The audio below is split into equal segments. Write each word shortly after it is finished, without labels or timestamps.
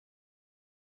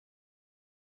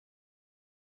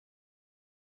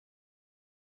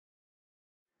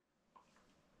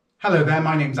Hello there,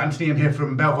 my name's Anthony. I'm here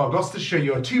from Belvoir, Gloucester to show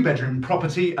you a two-bedroom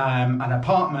property, an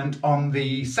apartment on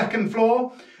the second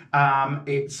floor.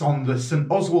 It's on the St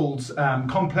Oswald's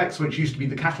complex, which used to be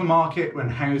the cattle market,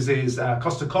 and houses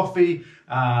Costa Coffee,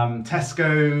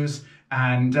 Tesco's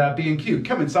and B&Q.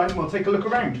 Come inside and we'll take a look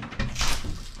around.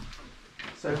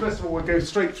 So first of all, we'll go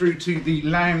straight through to the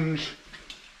lounge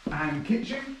and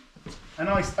kitchen. A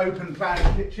nice open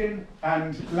plan kitchen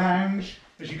and lounge.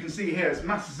 As you can see here, it's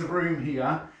masses of room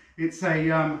here. It's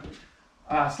a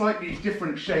slightly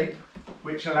different shape,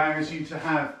 which allows you to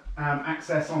have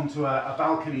access onto a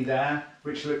balcony there,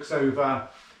 which looks over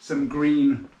some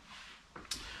green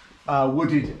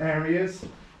wooded areas.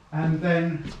 And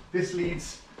then this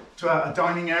leads to a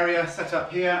dining area set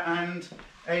up here and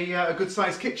a good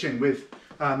sized kitchen with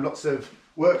lots of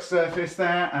work surface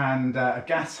there and a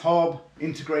gas hob,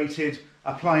 integrated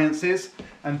appliances.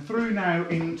 And through now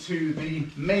into the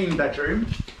main bedroom,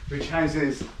 which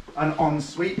houses an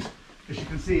ensuite. As you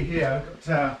can see here, we've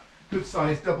got a good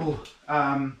sized double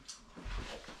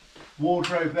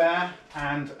wardrobe there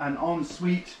and an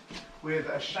ensuite with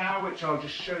a shower, which I'll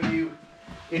just show you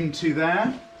into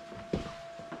there.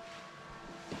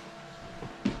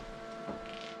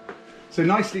 So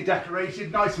nicely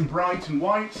decorated, nice and bright and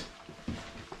white.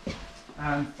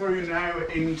 And through now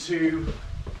into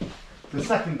the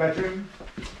second bedroom,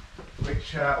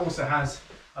 which also has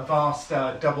a vast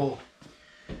double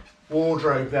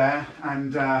wardrobe there,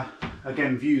 and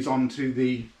again views onto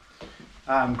the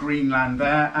greenland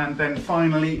there. And then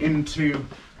finally into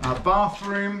a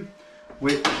bathroom,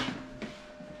 which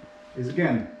is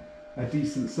again a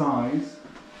decent size.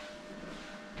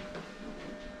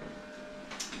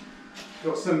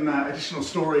 Got some additional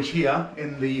storage here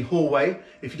in the hallway.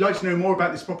 If you'd like to know more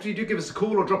about this property, do give us a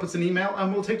call or drop us an email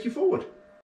and we'll take you forward.